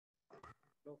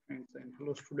Hello friends and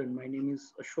hello student. My name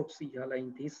is Ashok Sijala.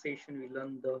 In this session, we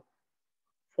learn the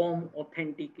form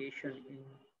authentication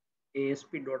in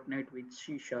ASP.NET with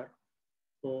C Sharp.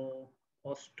 So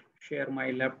first share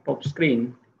my laptop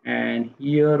screen and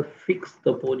here fix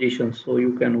the position so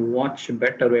you can watch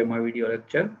better way my video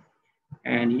lecture.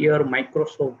 And here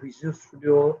Microsoft Visual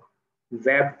Studio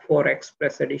Web for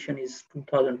Express edition is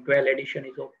 2012 edition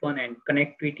is open and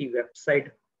connectivity website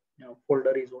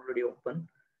folder is already open.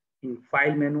 In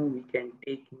file menu, we can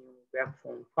take new web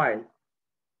form file.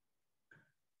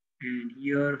 And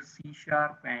here C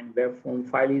Sharp and web form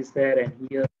file is there. And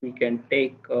here we can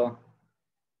take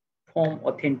form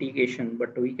authentication,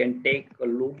 but we can take a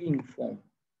login form.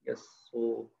 Yes,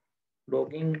 so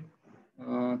logging,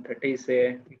 that is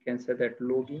a, we can say that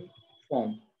login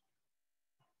form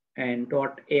and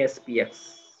 .aspx.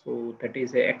 So that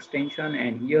is a extension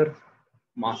and here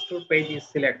master page is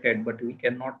selected, but we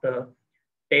cannot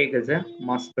take as a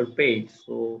master page.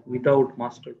 So without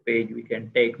master page, we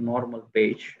can take normal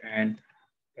page and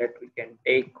that we can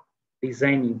take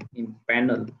designing in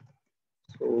panel.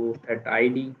 So that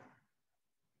ID,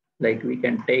 like we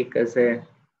can take as a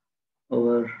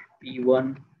our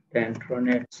P1, then run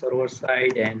at server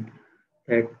side and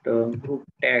that group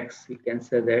tags, we can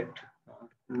say that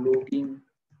logging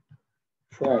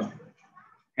form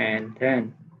and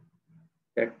then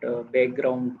that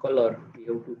background color we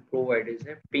have to provide is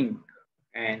a pink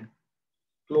and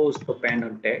close the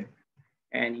panel tag.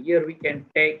 And here we can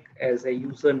take as a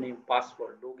username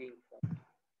password login form.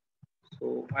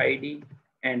 So ID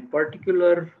and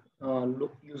particular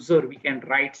user we can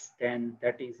write, then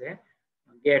that is a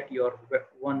get your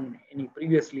one any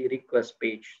previously request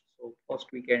page. So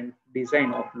first we can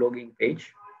design of login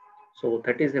page. So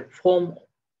that is a form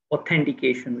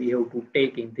authentication we have to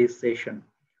take in this session.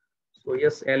 So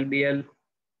yes, LBL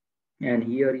and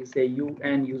here is a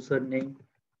UN username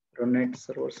run at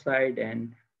server side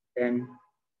and then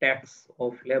text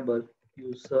of label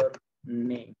user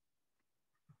name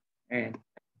and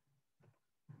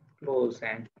close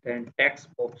and then text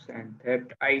box and that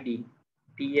ID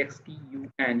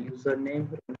txtun username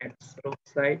run at server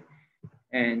side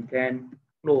and then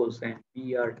close and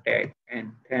br tag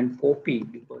and then copy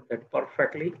because that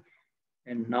perfectly.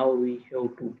 And now we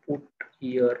have to put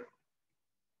here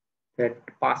that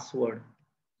password.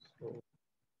 So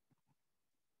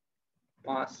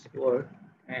password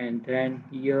and then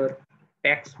here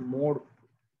text mode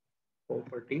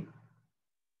property,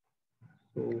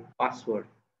 so password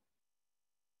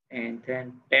and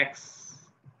then text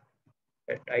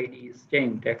that ID is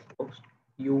changed text box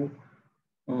u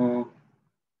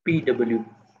pw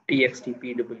txt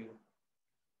pw.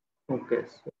 Okay,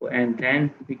 so and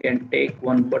then we can take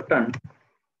one button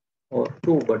or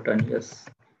two button. Yes,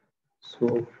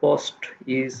 so first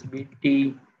is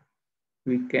bt,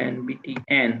 we can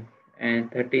btn and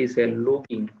that is a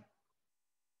login.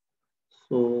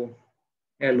 So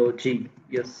log,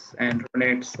 yes, and run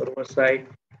it server side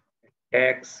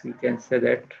tags we can say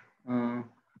that uh,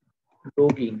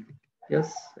 login,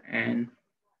 yes, and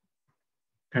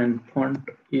font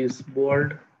is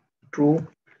bold true,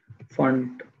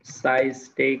 font size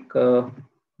take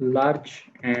large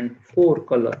and four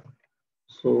color.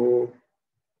 So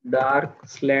dark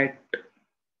slat,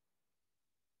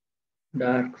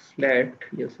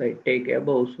 yes, I take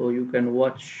above so you can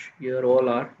watch here all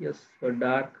are, yes, so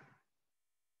dark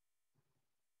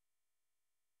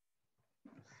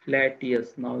slat,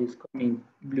 yes, now is coming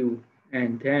blue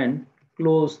and then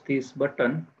close this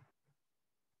button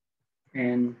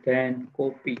and then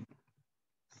copy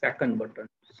second button.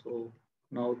 So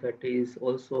now that is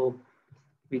also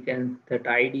we can that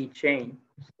ID chain.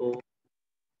 So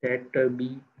that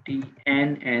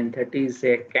btn and that is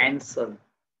a cancel.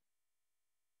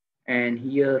 And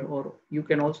here or you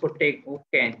can also take OK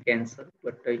and cancel,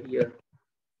 but here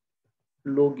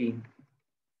login.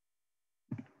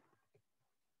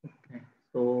 Okay,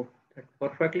 so that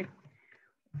perfectly.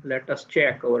 Let us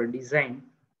check our design.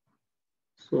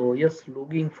 So yes,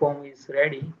 login form is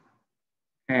ready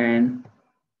and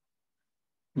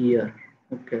here.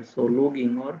 Okay, so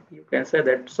logging or you can say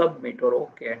that submit or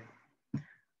okay.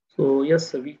 So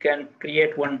yes, we can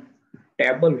create one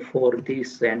table for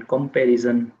this and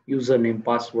comparison username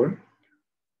password.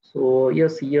 So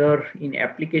yes, here in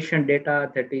application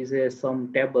data that is a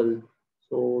some table.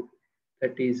 So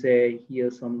that is a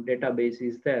here some database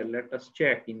is there. Let us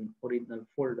check in original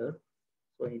folder.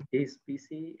 So in this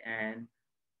PC and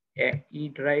E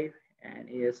drive and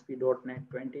ASP.NET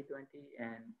 2020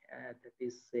 and that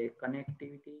is a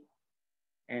connectivity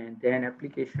and then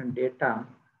application data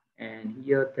and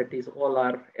here that is all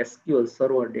our SQL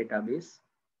server database.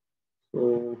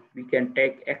 So we can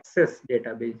take access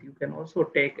database. You can also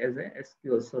take as a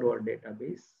SQL Server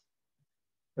database.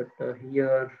 But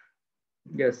here,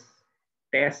 yes,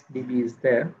 test DB is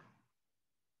there.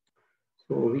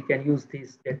 So we can use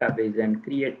this database and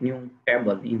create new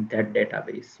table in that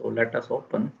database. So let us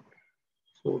open.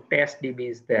 So test DB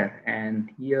is there, and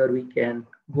here we can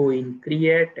go in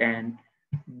create and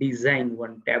design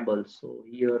one table. So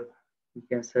here we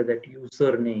can say that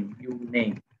username, you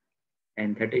name,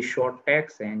 and that is short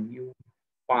text, and you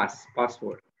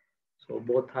password. So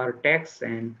both are text,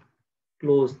 and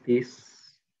close this.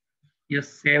 Yes,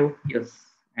 save, yes,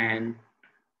 and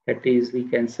that is we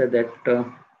can say that uh,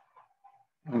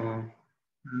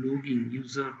 login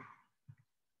user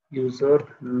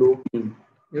login.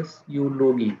 Yes, you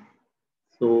login.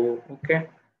 So okay,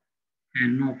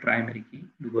 and no primary key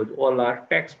because all are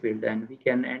text field, and we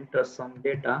can enter some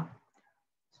data.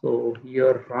 So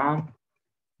here Ram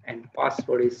and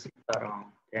password is Sitaram,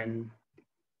 then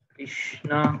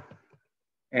Krishna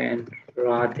and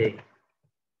Radhe,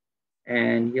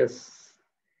 and yes,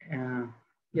 uh,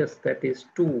 yes, that is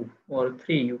 2 or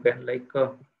 3. You can like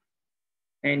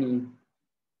any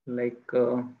like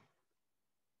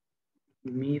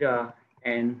Mira,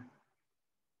 and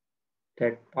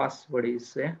that password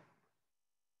is a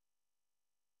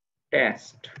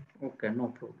test. Okay, no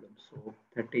problem. So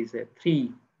that is a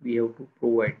 3 we have to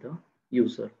provide the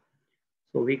user.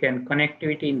 So we can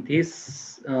connectivity in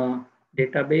this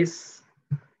database,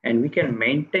 and we can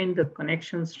maintain the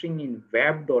connection string in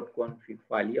Web.Config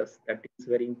file. Yes, that is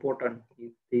very important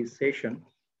in this session.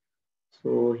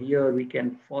 So here we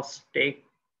can first take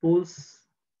tools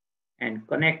and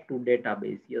connect to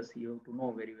database. Yes, you have to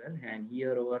know very well. And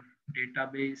here our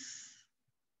database.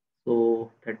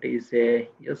 So that is a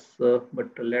yes, but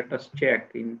let us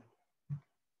check in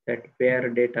that where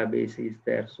database is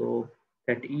there. So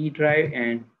that E drive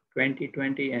and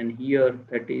 2020, and here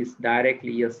that is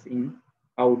directly yes in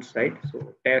outside.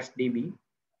 So test DB,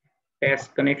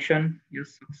 test connection,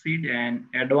 yes succeed, and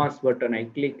advanced button I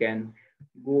click and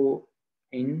go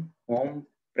in home,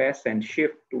 press and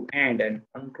shift to end and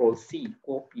control C,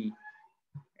 copy,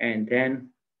 and then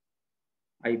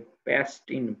I paste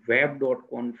in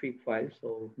web.config file.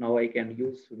 So now I can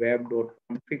use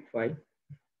web.config file,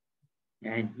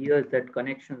 and here's that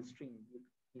connection string.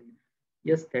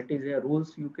 Yes, that is a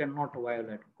rules you cannot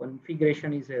violate.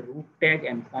 Configuration is a root tag,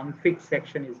 and config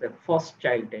section is a first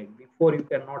child tag. Before you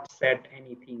cannot set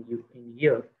anything in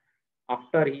here.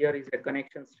 After here is a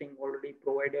connection string already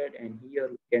provided, and here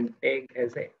we can take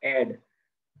as a add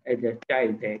as a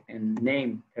child tag, and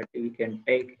name that we can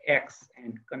take X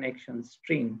and connection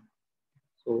string.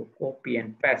 So copy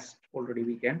and paste already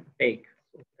we can take.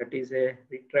 So that is a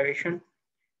reiteration.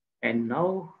 And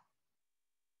now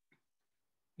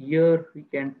here we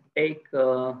can take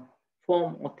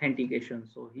form authentication.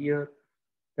 So here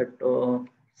that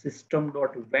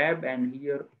system.web, and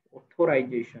here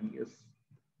authorization. Yes,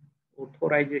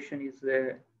 authorization is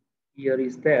here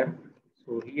is there.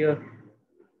 So here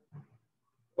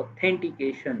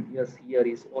authentication. Yes, here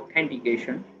is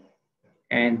authentication,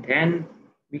 and then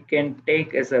we can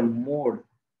take as a mode.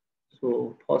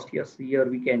 So first, yes, here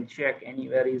we can check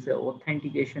anywhere is a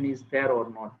authentication is there or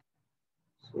not.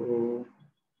 So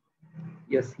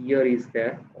yes, here is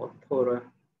there author.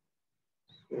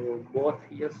 So both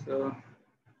yes,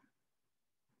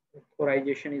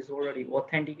 authorization is already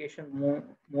authentication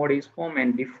mode is form,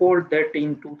 and default that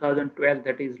in 2012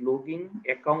 that is login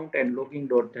account and login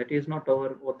dot, that is not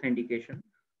our authentication.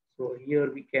 So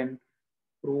here we can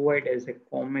provide as a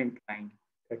comment line,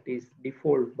 that is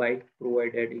default by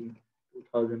provided in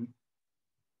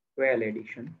 2012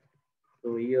 edition.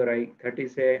 So here that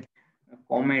is a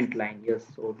comment line. Yes,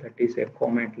 so that is a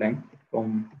comment line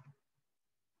from.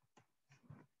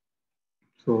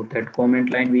 So that comment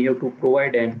line we have to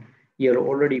provide, and here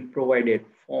already provided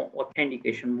for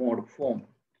authentication mode form.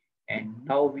 And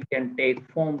now we can take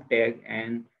form tag,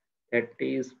 and that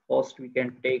is first we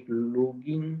can take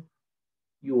login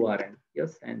URL.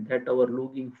 Yes, and that our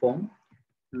login form,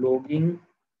 login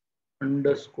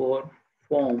underscore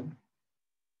form,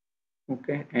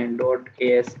 okay, and dot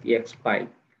ASPX file.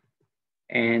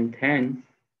 And then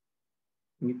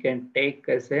you can take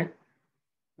as a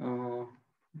uh,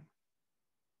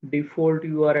 default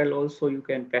URL also you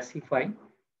can specify,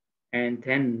 and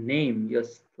then name.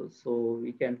 Yes, so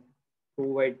we can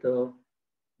provide the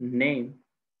name.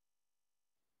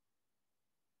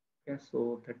 Okay,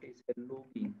 so that is a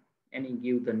login, and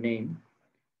you give the name,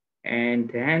 and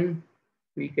then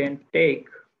we can take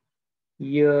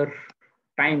here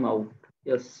timeout.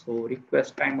 Yes, so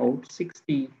request timeout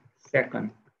 60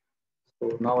 seconds.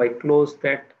 So now I close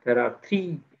that. There are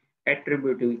 3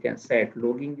 attribute we can set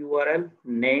logging URL,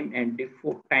 name, and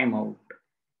default timeout.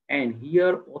 And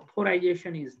here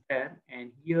authorization is there,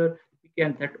 and here we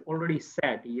can that already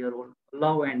set here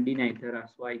allow and deny there are.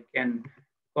 So I can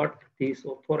cut this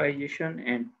authorization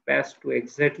and pass to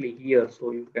exactly here,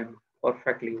 so you can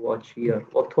perfectly watch here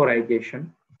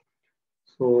authorization.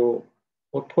 So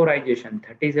authorization,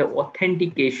 that is a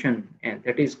authentication, and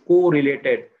that is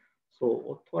correlated. So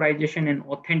authorization and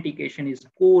authentication is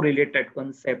correlated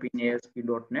concept in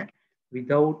ASP.NET.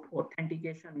 Without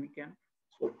authentication, we can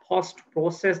so first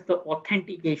process the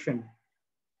authentication.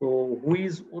 So who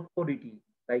is authority?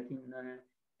 Like in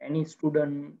any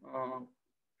student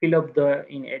fill up the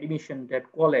in admission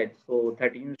that college, so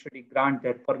that university grant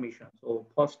that permission. So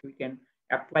first we can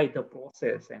apply the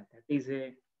process, and that is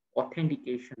a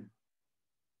authentication.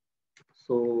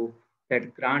 So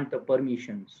that grant the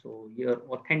permission. So your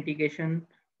authentication,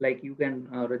 like you can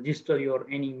register your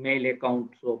any mail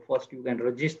account. So first you can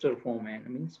register form and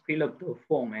means fill up the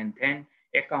form, and then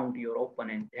account you open,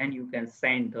 and then you can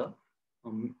send the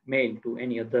mail to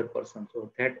any other person. So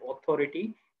that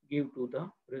authority give to the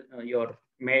your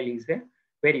mail is a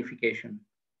verification.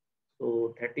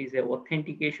 So that is a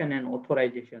authentication and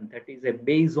authorization. That is a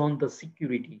based on the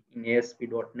security in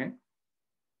ASP.NET.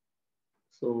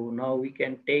 So now we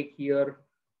can take here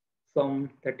some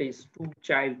that is two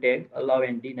child tag allow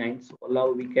and deny. So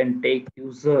allow we can take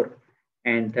user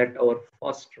and that our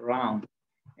first RAM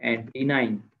and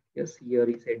deny. Yes, here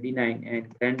is a deny,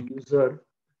 and then user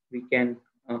we can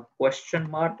question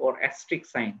mark or asterisk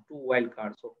sign two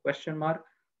wildcards. So question mark.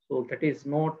 So that is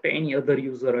not any other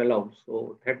user allowed.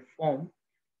 So that form.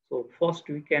 So first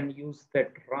we can use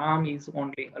that RAM is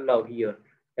only allow here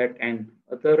that, and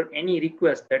other any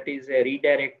request that is a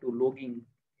redirect to logging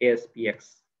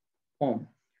ASPX form.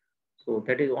 So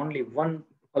that is only one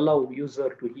allow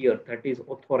user to here, that is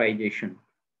authorization.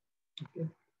 Okay.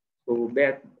 So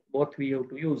that what we have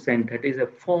to use, and that is a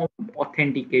form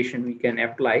authentication we can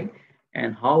apply,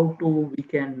 and how to we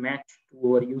can match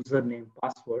to our username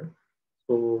password.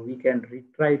 So we can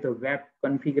retry the web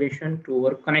configuration to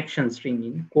our connection string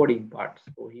in coding part.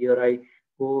 So here I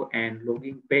go and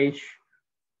login page.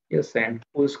 Yes, and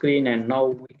full screen, and now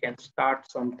we can start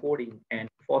some coding. And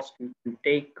first we can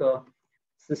take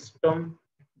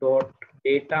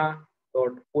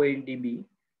system.data.oldb,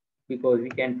 because we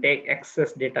can take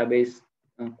access database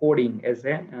coding as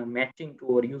a matching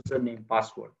to our username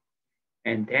password.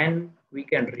 And then we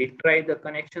can retry the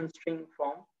connection string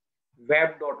from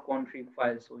Web.Config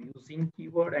file. So using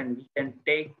keyword, and we can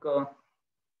take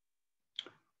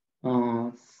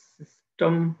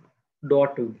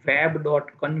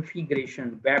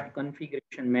web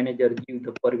configuration manager give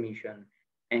the permission,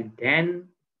 and then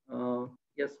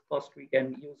yes, first we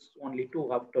can use only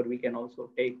two, after we can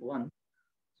also take one.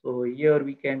 So here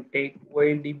we can take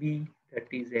OLDB, that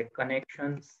is a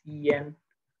connection CN,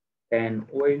 then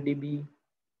OLDB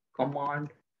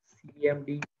command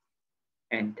CMD,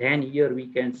 and then here we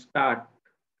can start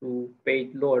to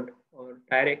page load, or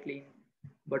directly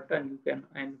button you can,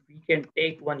 and we can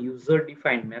take one user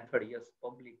defined method, yes,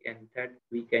 public, and that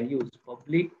we can use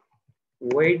public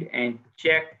void and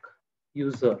check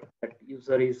user, that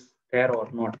user is there or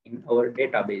not in our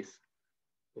database.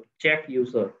 So check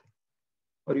user,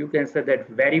 or you can say that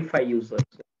verify user.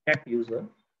 So check user,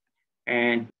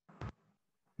 and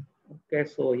okay,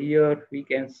 so here we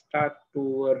can start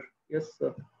to our, yes,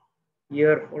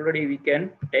 here already we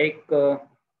can take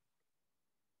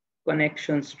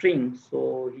connection string.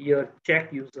 So here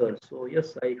check user. So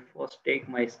yes, I first take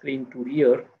my screen to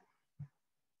here.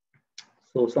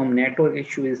 So some network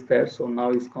issue is there. So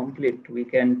now is complete. We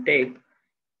can take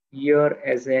here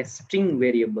as a string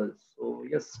variable. So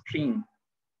yes, string,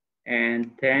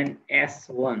 and then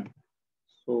S1.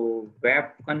 So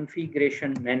web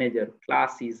configuration manager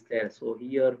class is there. So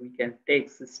here we can take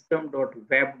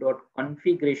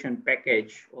system.web.configuration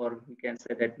package, or we can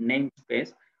say that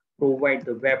namespace, provide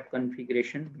the web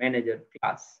configuration manager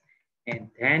class,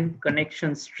 and then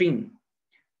connection string.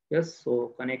 Yes,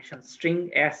 so connection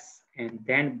string S, and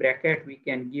then bracket we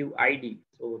can give ID.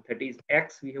 So that is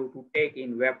X we have to take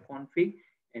in web config,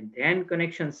 and then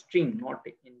connection string, not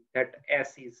in that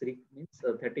S is means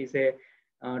that is a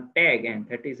tag, and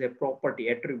that is a property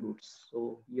attributes.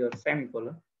 So here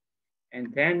semicolon,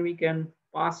 and then we can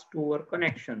pass to our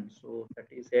connection. So that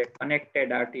is a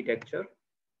connected architecture,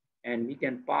 and we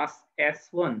can pass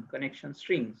S1 connection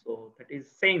string. So that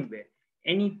is same way.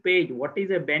 Any page, what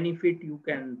is a benefit you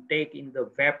can take in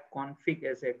the web config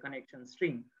as a connection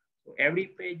string? So every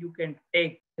page you can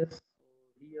take this. So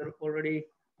here already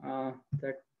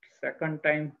that second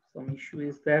time some issue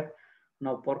is there.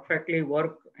 now perfectly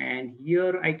work. And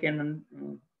here I can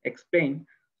explain.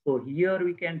 So here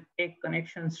we can take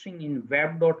connection string in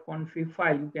web.config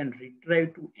file. You can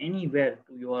retrieve to anywhere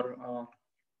to your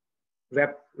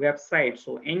website.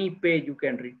 So any page you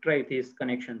can retrieve this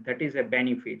connection. That is a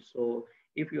benefit. So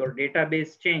if your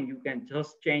database change, you can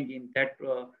just change in that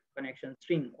connection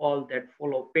string. All that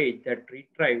follow page that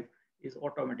retrieve is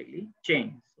automatically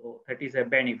changed. So that is a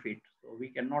benefit. So we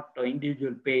cannot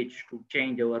individual page to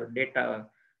change our data,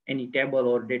 any table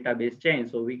or database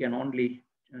change. So we can only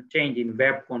change in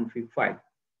web.config file.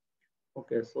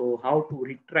 Okay, so how to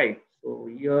retrieve? So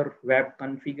here web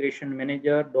configuration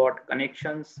manager dot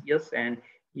connections, yes, and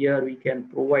here we can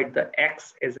provide the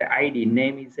X as a ID,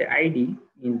 name is a ID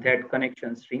in that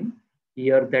connection string.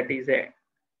 Here that is a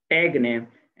tag name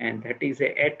and that is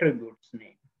a attributes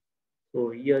name. So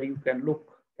here you can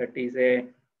look, that is a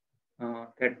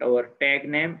that our tag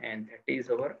name and that is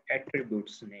our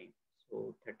attributes name.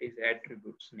 So that is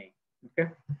attributes name.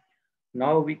 Okay.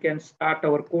 Now we can start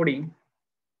our coding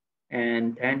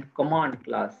and then command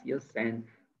class, yes, and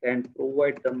then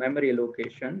provide the memory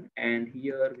location. And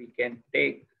here we can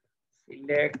take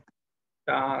select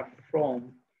star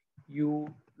from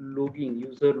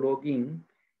user logging,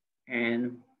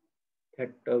 and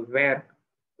that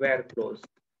where close.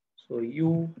 So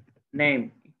u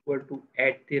name equal to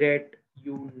 @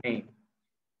 u name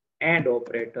and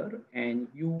operator, and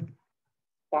u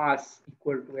pass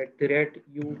equal to @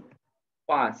 u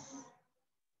pass.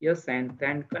 Yes, and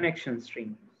then connection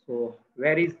string. So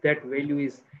where is that value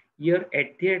is here?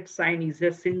 @ sign is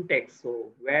a syntax.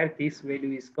 So where this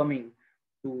value is coming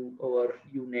to our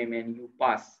uname and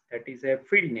upass, that is a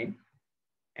field name,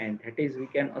 and that is we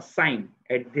can assign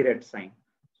 @ sign.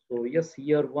 So yes,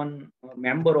 here one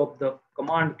member of the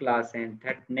command class, and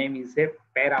that name is a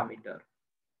parameter,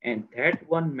 and that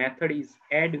one method is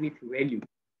add with value,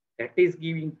 that is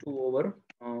giving to our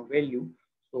value.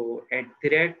 So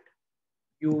 @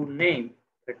 you name,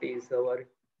 that is our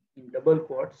in double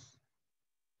quotes,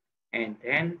 and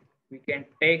then we can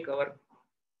take our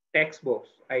text box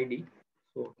ID.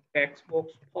 So text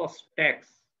box first text,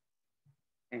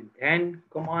 and then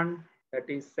command, that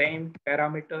is same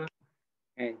parameter,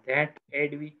 and that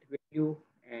add with value,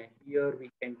 and here we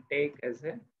can take as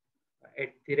a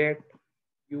 @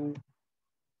 u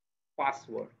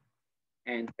password,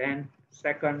 and then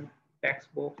second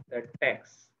text box, that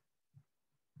text.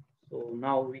 So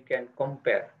now we can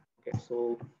compare. Okay,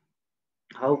 so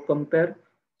how compare?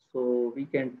 So we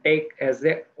can take as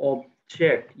a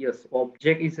object. Yes,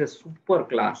 object is a super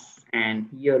class, and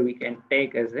here we can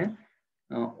take as a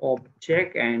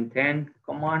object, and then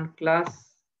command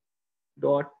class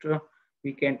dot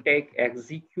we can take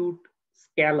execute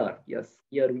scalar. Yes,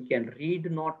 here we can read,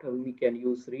 not we can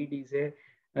use read is a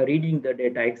reading the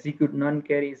data, execute none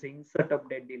carry is insert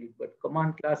update delete, but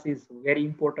command class is very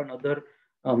important. Other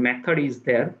method is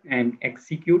there, and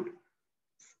execute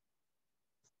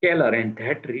scalar, and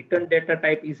that return data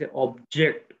type is an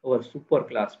object or super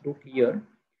class. Look here,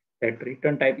 that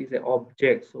return type is an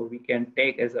object, so we can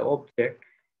take as an object.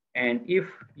 And if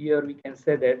here we can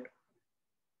say that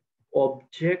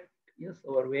object, yes,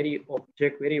 or very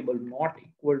object variable not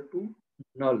equal to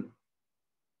null,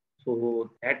 so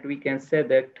that we can say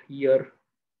that here,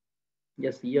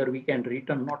 yes, here we can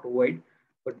return not void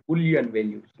but boolean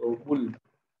value. So bool,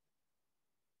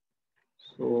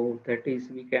 so that is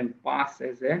we can pass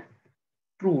as a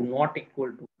true, not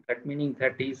equal to, that meaning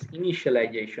that is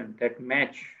initialization, that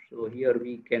match. So here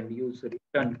we can use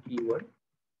return keyword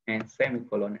and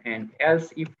semicolon, and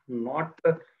else if not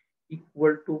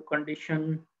equal to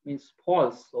condition means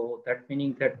false. So that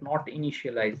meaning that not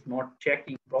initialized, not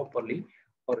checking properly,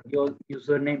 or your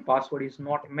username password is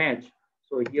not matched.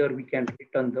 So here we can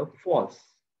return the false.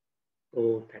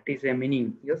 So that is a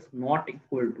meaning, yes, not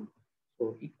equal to.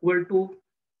 So equal to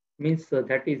means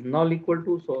that is null equal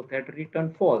to, so that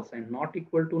return false, and not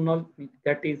equal to null means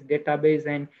that is database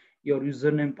and your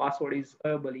username password is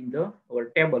available in the our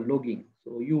table logging,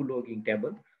 so you logging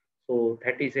table, so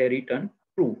that is a return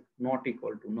true, not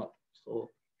equal to null. So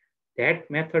that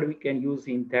method we can use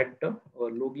in that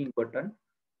logging button.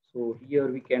 So here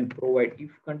we can provide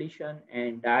if condition,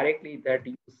 and directly that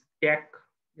use check,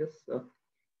 yes,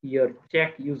 here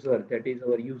check user, that is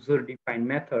our user defined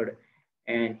method,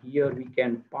 and here we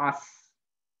can pass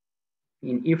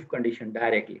in if condition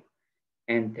directly,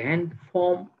 and then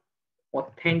form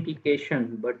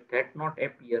authentication, but that not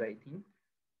appear I think,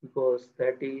 because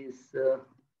that is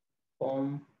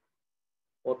form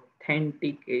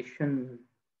authentication,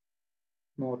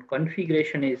 not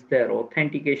configuration is there,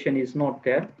 authentication is not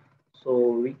there. So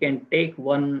we can take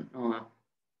one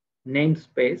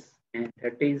namespace, and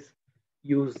that is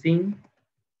using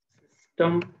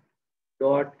system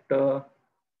dot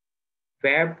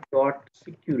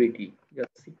web.security. The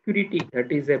security,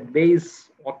 that is a base.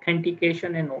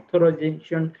 Authentication and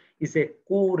authorization is a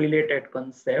correlated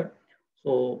concept.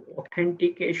 So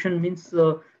authentication means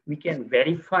we can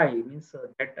verify, means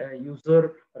that a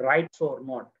user writes or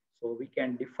not. So we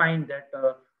can define that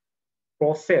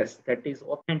process, that is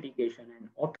authentication, and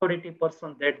authority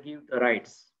person that give the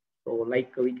rights. So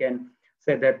like we can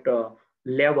say that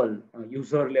level,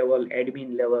 user level,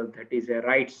 admin level, that is a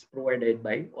rights provided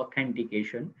by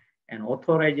authentication, and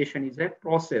authorization is a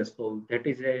process. So that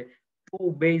is a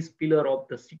two base pillar of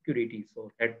the security.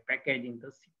 So that packaging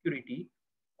the security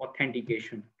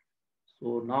authentication.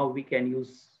 So now we can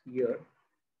use here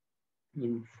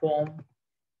in form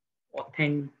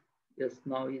authent. Yes,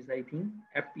 now is I think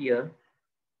appear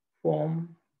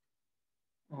form.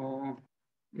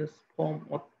 Yes, form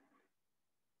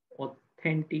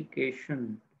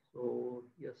authentication. So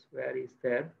yes, where is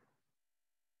there?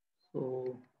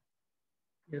 So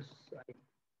yes,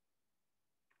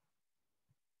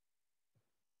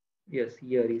 yes,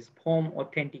 here is form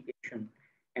authentication,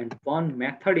 and one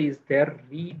method is there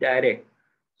redirect.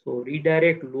 So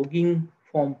redirect login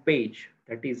form page.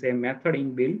 That is a method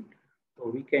in build. So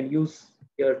we can use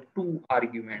here two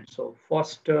arguments. So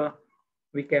first,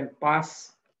 we can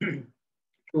pass to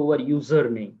our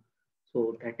username.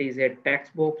 So that is a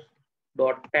text box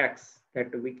dot text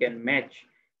that we can match.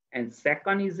 And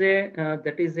second is a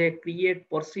that is a create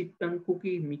persistent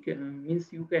cookie,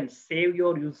 means you can save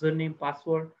your username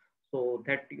password so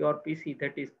that your PC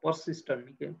that is persistent.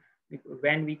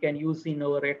 When we can use in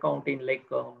our account in like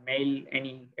mail,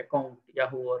 any account,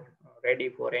 Yahoo or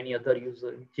Reddit or any other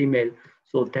user, Gmail.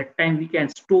 So that time we can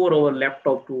store our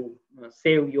laptop to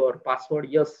save your password.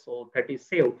 Yes, so that is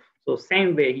saved. So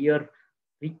same way here,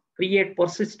 we create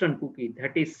persistent cookie,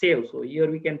 that is save. So here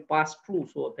we can pass true,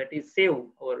 so that is save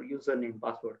our username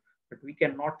password, but we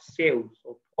cannot save,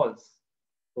 so false.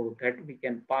 So that we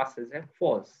can pass as a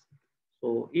false.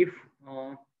 So if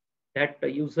that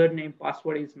username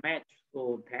password is matched,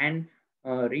 so then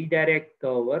redirect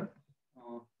our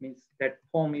means that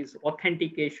form is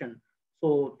authentication.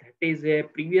 So that is a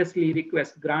previously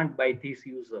request grant by this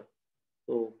user.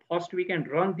 So first we can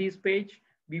run this page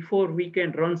before we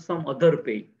can run some other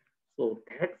page. So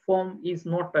that form is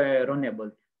not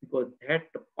runnable because that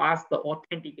pass the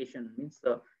authentication, means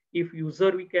if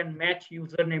user we can match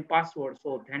username password,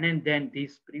 so then and then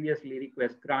this previously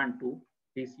request grant to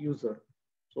this user.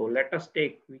 So let us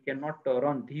take, we cannot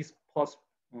run this first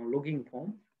login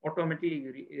form,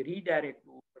 automatically redirect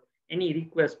to any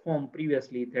request form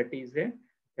previously, that is a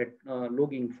that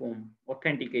login form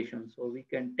authentication. So we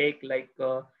can take like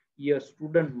here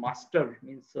student master,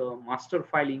 means master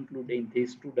file included in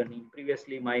this student in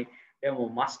previously my demo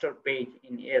master page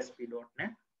in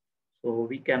ASP.NET. So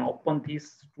we can open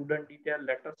this student detail.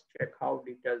 Let us check how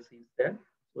details is there.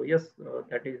 So yes,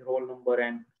 that is roll number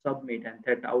and submit, and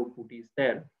that output is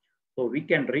there. So we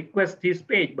can request this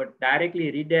page, but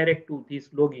directly redirect to this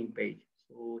login page.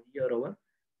 So here our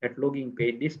that login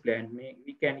page display, and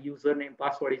we can username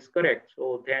password is correct.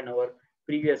 So then our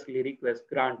previously request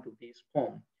grant to this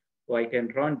form. So I can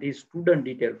run this student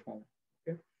detail form.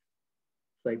 Okay.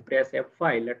 So I press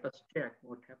F5. Let us check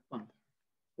what happened.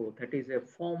 So that is a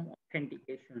form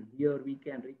authentication. Here we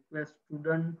can request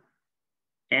student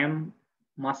M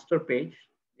master page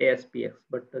ASPX,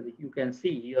 but you can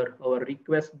see here our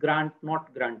request grant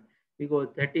not grant, because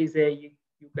that is a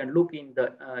you can look in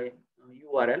the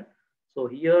URL. So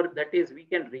here that is we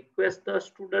can request the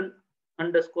student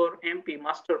underscore MP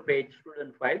master page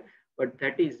student file, but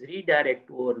that is redirect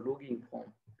to our login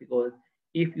form, because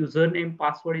if username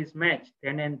password is matched,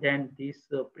 then and then this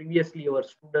previously our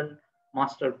student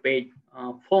master page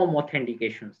form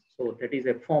authentications. So that is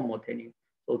a form authentication.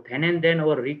 So then and then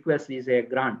our request is a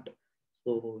grant.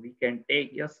 So we can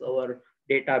take, yes, our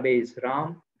database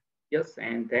Ram, yes,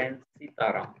 and then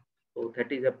Sitaram. So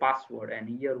that is a password, and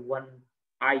here one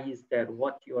I is there.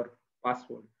 What's your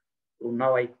password? So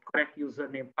now I correct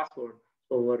username password.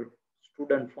 So our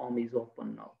student form is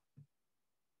open now.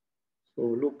 So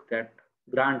look that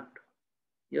grant,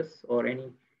 yes, or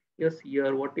any, yes,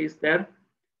 here what is there?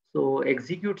 So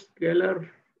execute scalar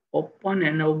open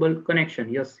enable connection.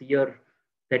 Yes, here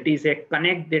that is a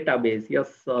connect database.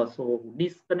 Yes, so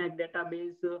disconnect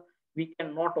database we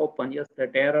cannot open. Yes,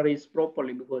 that error is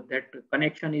properly because that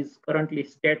connection is currently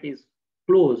state is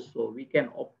closed. So we can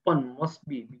open must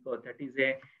be, because that is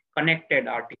a connected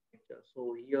architecture.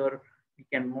 So here we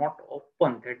cannot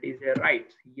open. That is a right.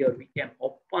 Here we can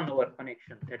open our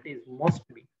connection. That is must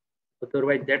be.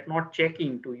 Otherwise, that not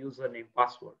checking to username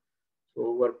password.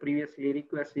 So our previously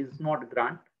request is not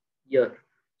grant here.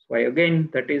 So again,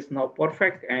 that is now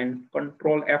perfect, and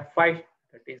control F5,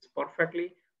 that is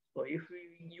perfectly. So if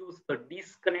we use the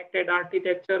disconnected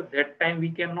architecture, that time we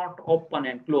cannot open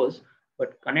and close,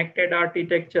 but connected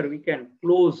architecture, we can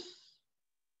close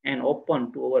and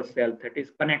open to ourselves, that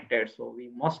is connected. So we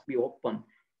must be open.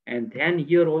 And then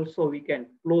here also we can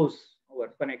close our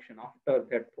connection after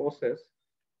that process.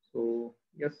 So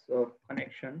yes,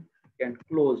 connection can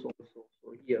close also.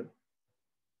 So here,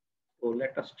 so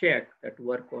let us check that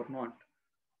work or not.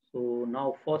 So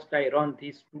now first I run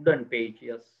the student page.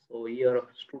 Yes, so here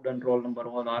student roll number,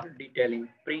 all are detailing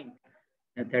print,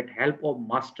 and that help of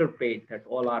master page, that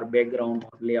all our background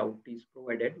or layout is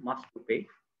provided master page.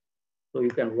 So you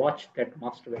can watch that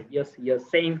master page. Yes, here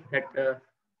same that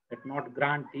that not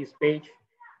grant this page,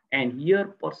 and here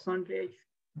percentage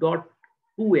dot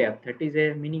 2f, that is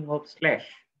a meaning of slash.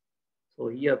 So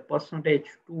here percentage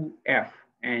 2f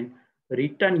and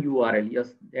return URL. Yes,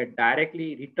 that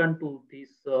directly return to this.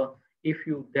 If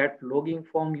you that logging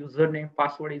form username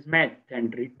password is matched, then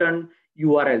return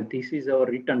URL. This is our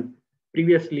return.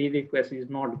 Previously request is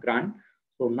not grant.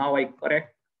 So now I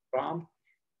correct Ram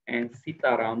and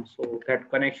Sitaram. So that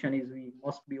connection is we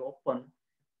must be open.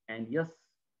 And yes,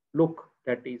 look,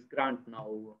 that is grant now.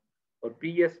 Or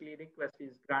previously request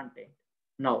is granted.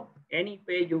 Now any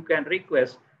page you can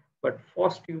request, but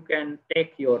first you can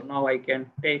take your, now I can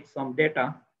take some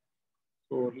data.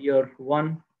 So here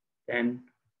one, then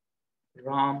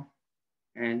RAM,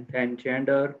 and then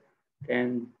gender,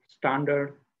 then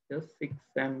standard, just 6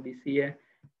 MBCA,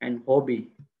 and hobby.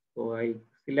 So I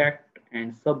select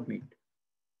and submit.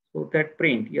 So that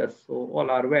print, yes, so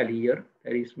all are well here.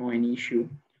 There is no any issue.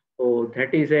 So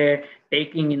that is a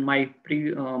taking in my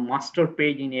master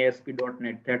page in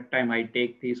ASP.NET. That time I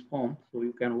take this form. So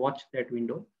you can watch that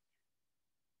window.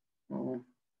 Uh,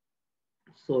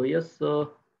 so yes,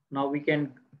 now we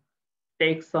can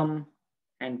take some,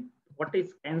 and what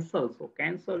is cancel? So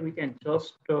cancel, we can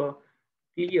just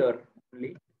clear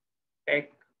only,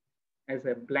 take as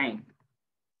a blank,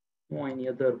 no any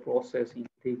other process in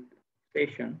the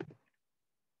session.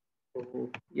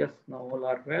 So yes, now all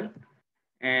are well.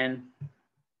 And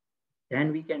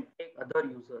then we can take other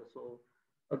users. So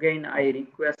again, I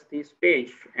request this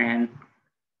page and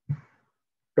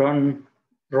run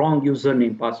wrong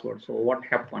username password. So what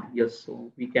happened? Yes,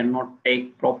 so we cannot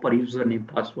take proper username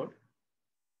password.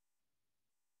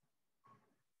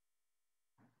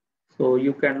 So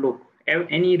you can look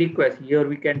any request here.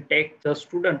 We can take the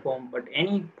student form, but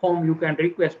any form you can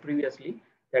request previously,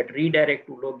 that redirect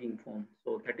to login form.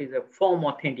 So that is a form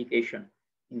authentication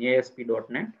in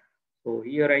ASP.NET. So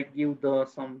here I give the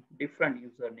some different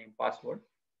username password.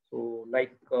 So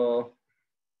like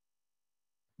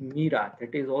Mira,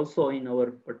 that is also in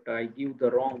our, but I give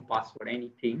the wrong password,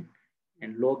 anything,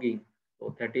 and logging.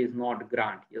 So that is not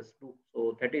grant. Yes,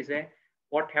 so that is a,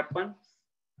 what happens?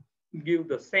 Give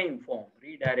the same form,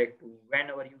 redirect to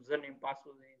whenever username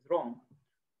password is wrong.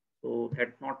 So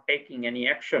that's not taking any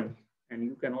action. And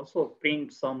you can also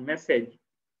print some message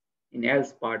in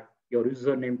else part, your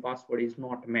username password is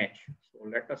not matched. So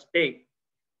let us take.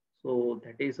 So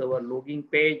that is our login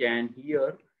page, and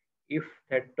here if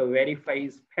that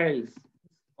verifies fails,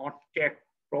 not checked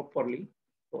properly,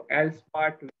 so else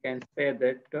part we can say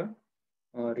that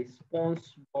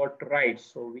response dot write,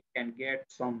 so we can get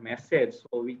some message,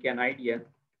 so we can idea.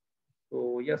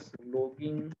 So yes,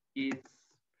 login is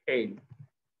failed.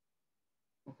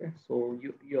 Okay, so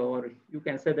you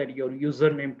can say that your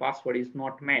username password is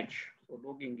not matched, so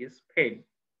login is failed.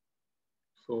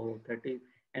 So that is,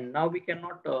 and now we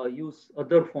cannot use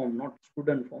other form, not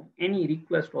student form, any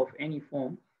request of any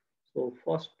form. So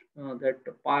first that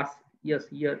pass, yes,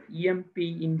 here EMP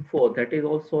info, that is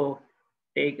also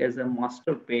take as a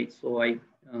master page. So I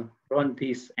run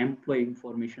this employee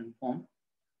information form.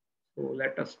 So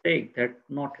let us take that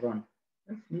not run.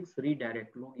 That means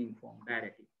redirect login form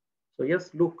directly. So yes,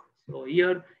 look. So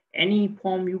here any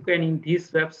form you can in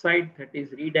this website, that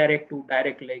is redirect to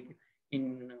direct, like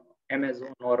in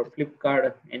Amazon or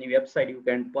Flipkart, any website you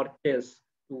can purchase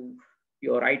to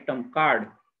your item card.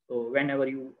 So whenever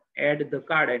you add the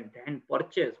card and then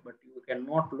purchase, but you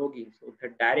cannot log in. So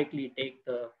that directly take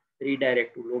the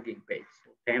redirect to login page.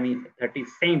 So that is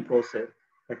same process.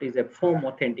 That is a form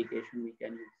authentication we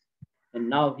can use. And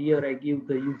now here I give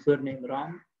the username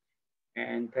Ram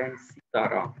and then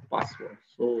Sitaram password.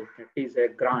 So that is a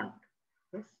grant.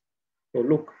 Yes. So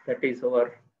look, that is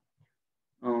our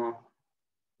uh,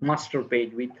 master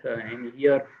page with, and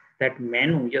here that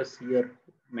menu, yes, here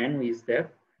menu is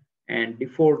there, and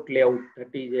default layout, that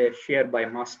is shared by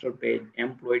master page,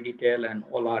 employee detail, and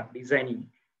all are designing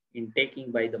in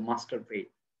taking by the master page.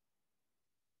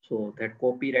 So that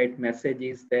copyright message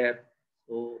is there.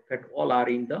 So that all are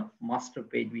in the master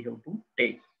page we have to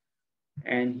take.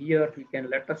 And here we can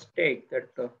let us take that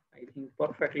I think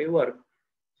perfectly work.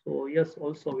 So yes,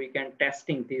 also we can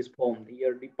testing this form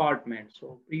here department.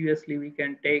 So previously we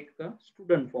can take a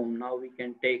student form. Now we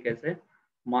can take as a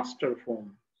master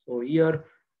form. So here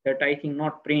that I think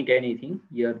not print anything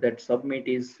here, that submit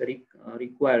is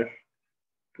required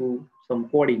to some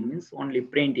coding, means only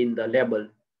print in the label.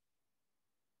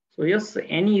 So yes,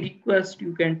 any request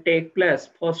you can take place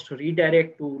first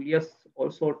redirect to, yes,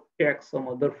 also check some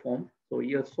other form. So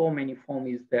here so many form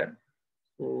is there.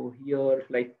 So here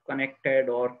like connected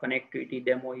or connectivity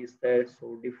demo is there.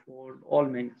 So default all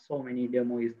many, so many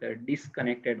demo is there.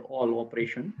 Disconnected all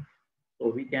operation. So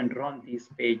we can run this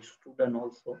page student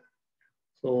also.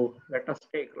 So let us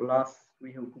take last,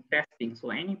 we have to testing. So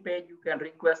any page you can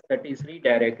request that is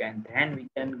redirect, and then we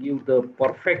can give the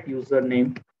perfect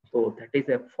username. So that is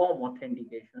a form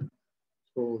authentication.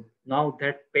 So now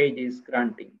that page is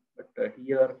granting, but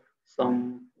here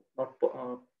some not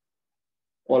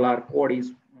all our code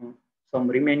is some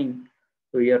remaining.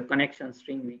 So here connection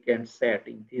string we can set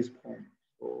in this form.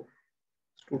 So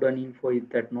student info is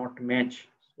that not match.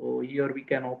 So here we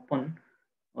can open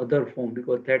other form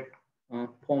because that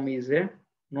form is a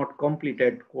not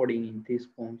completed coding in this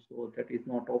form. So that is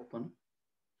not open.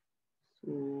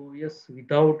 So yes,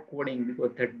 without coding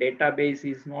because that database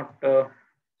is not so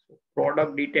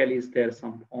product detail is there.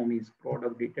 Some form is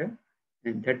product detail,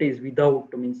 and that is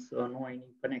without means no any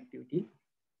connectivity.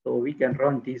 So we can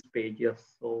run this page.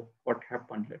 Yes. So what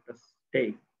happened? Let us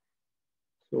take.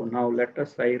 So now let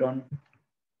us I run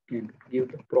and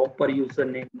give the proper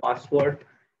username, password,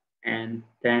 and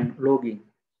then login.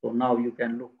 So now you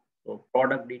can look. So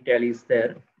product detail is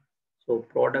there. So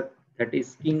product that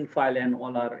is king file and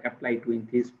all are applied to in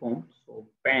this form. So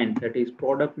pan that is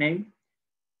product name,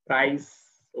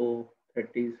 price. So that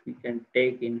is we can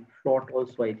take in float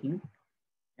also I think,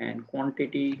 and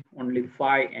quantity only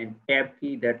 5, and tab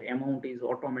key that amount is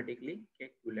automatically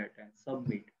calculated and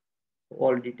submit. So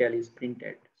all detail is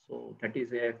printed. So that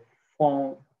is a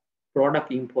form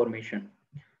product information.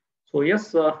 So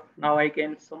yes, now I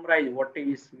can summarize what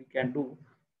is we can do.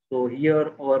 So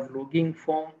here our login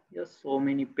form, yes, so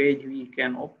many page we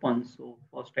can open. So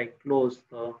first I close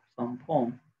the some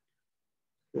form.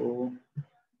 So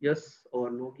yes, our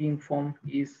login form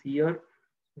is here.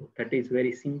 So that is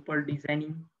very simple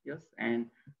designing, yes,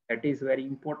 and that is very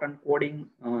important coding.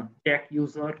 Check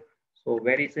user. So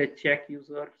where is a check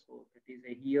user? So that is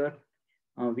a here.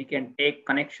 We can take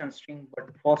connection string, but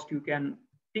first you can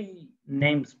see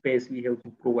namespace we have to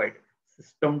provide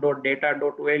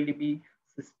system.data.oldb,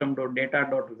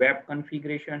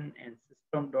 system.data.web.configuration, and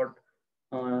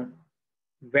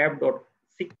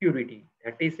system.web.security.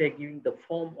 That is giving the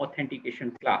form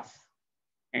authentication class.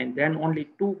 And then only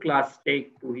two class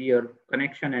take to here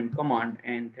connection and command,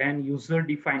 and then user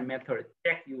defined method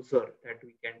check user that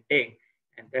we can take,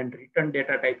 and then return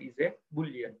data type is a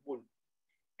boolean bool,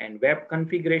 and web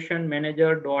configuration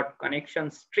manager dot connection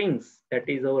strings, that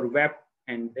is our web,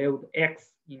 and there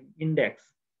x in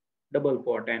index double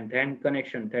quote, and then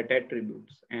connection that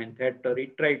attributes, and that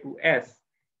retry to s,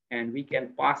 and we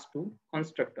can pass to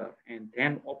constructor, and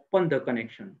then open the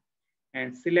connection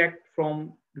and select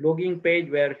from logging page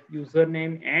where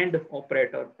username and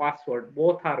operator password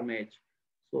both are matched.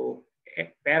 So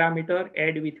parameter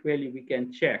add with value we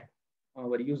can check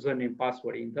our username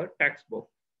password in the text box,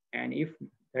 and if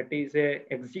that is a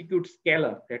execute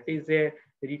scalar, that is a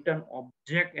return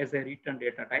object as a return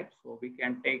data type, so we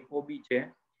can take obj,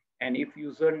 and if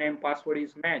username password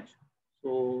is matched,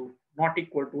 so not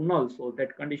equal to null, so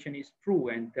that condition is true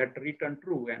and that return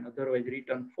true, and otherwise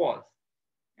return false,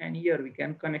 and here we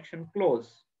can connection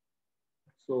close.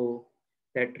 So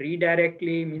that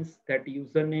redirectly means that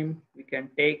username we can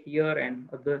take here, and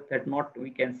other that not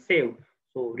we can save.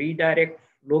 So redirect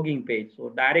logging page. So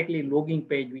directly logging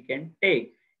page we can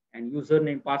take, and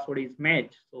username password is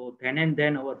matched. So then and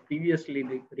then our previously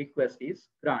request is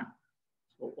grant.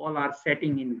 So all are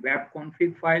setting in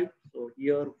Web.Config file. So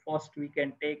here first we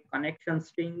can take connection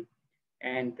string,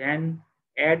 and then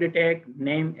add tag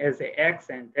name as a X,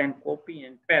 and then copy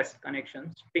and paste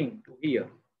connection string to here,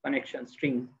 connection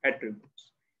string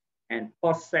attributes. And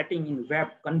first setting in web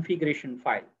configuration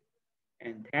file,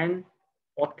 and then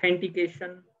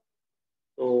authentication.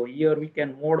 So here we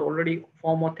can mode already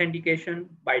form authentication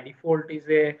by default is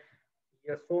a,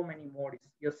 here so many modes.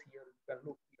 Yes, here you can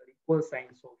look here equal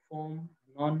sign. So form,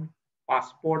 none,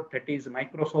 passport, that is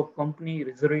Microsoft company,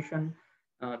 reservation,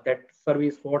 that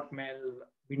service, Hotmail,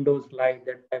 Windows Live,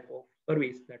 that type of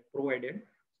service that provided.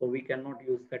 So we cannot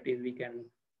use that is we can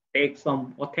take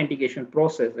some authentication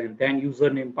process and then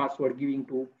username password giving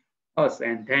to us,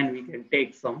 and then we can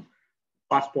take some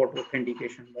passport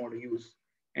authentication mode use.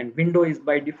 And window is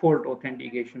by default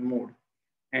authentication mode.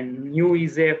 And new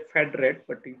is a federate,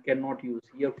 but we cannot use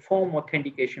here. Form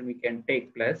authentication we can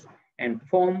take place, and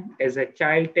form as a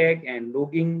child tag, and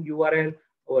login URL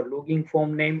or login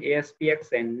form name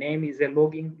ASPX, and name is a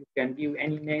login. You can give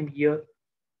any name here.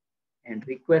 And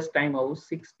request time of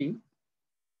 60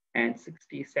 and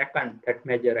 60 seconds that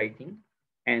measure, I think.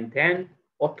 And then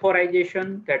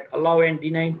authorization that allow and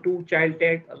deny two child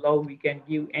tag. Allow we can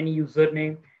give any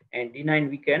username, and deny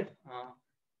we can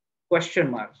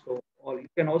question mark. So, or you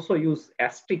can also use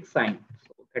asterisk sign.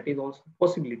 So that is also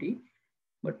possibility.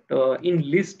 But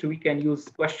in list we can use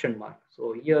question mark.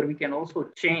 So here we can also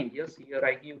change. Yes, here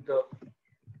I give the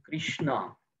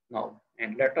Krishna now,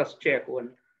 and let us check one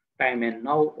time. And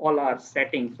now all our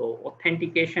settings. So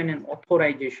authentication and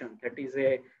authorization, that is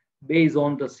a based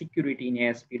on the security in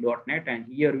ASP.NET, and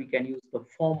here we can use the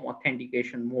form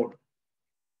authentication mode.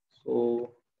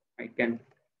 So I can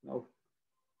now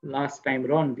last time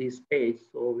run this page.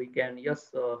 So we can,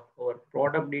 yes, our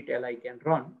product detail I can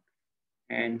run,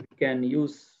 and we can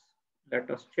use, let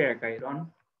us check, I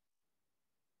run.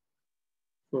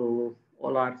 So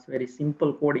all our very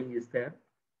simple coding is there.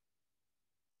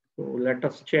 So let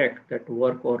us check that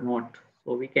work or not.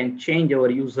 So we can change our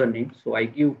username. So I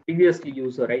give previously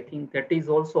user, I think that is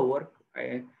also work.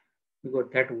 Because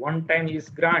that one time is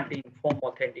grant in form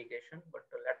authentication, but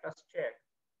let us check.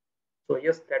 So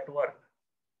yes, that work.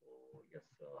 So yes,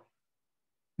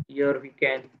 here we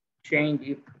can change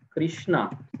if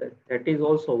Krishna, that is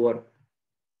also work,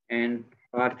 and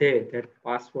Radhe, that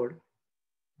password.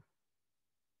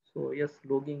 So yes,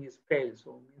 logging is failed.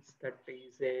 So means that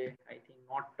is a, I think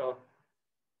not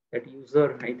that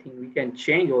user. I think we can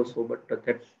change also, but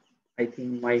that I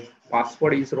think my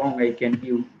password is wrong. I can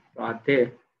give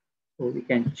Radhe. So we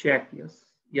can check. Yes,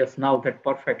 yes. Now that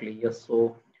perfectly. Yes.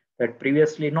 So that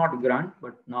previously not grant,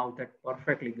 but now that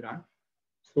perfectly grant.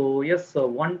 So yes,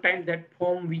 one time that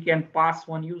form we can pass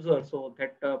one user, so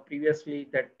that previously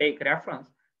that take reference,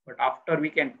 but after we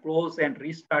can close and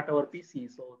restart our PC.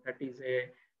 So that is a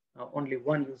only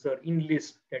one user in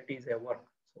list, that is a work.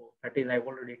 So that is I've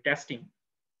already testing.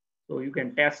 So you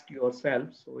can test yourself.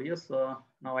 So yes,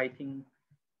 now I think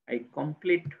I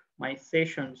complete my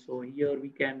session. So here we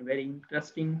can very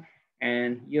interesting,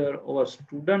 and here our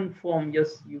student form,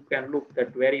 yes, you can look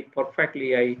that very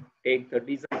perfectly. I take the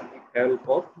design with help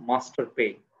of master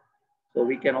page. So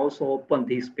we can also open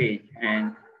this page,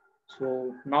 and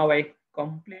so now I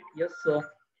complete. Yes,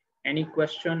 any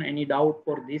question, any doubt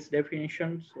for this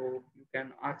definition, so you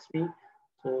can ask me.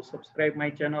 So subscribe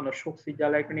my channel Ashok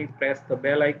Sijalakani, press the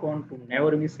bell icon to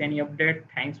never miss any update.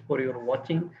 Thanks for your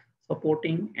watching,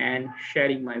 supporting and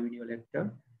sharing my video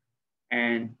lecture.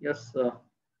 And yes,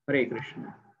 Hare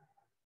Krishna.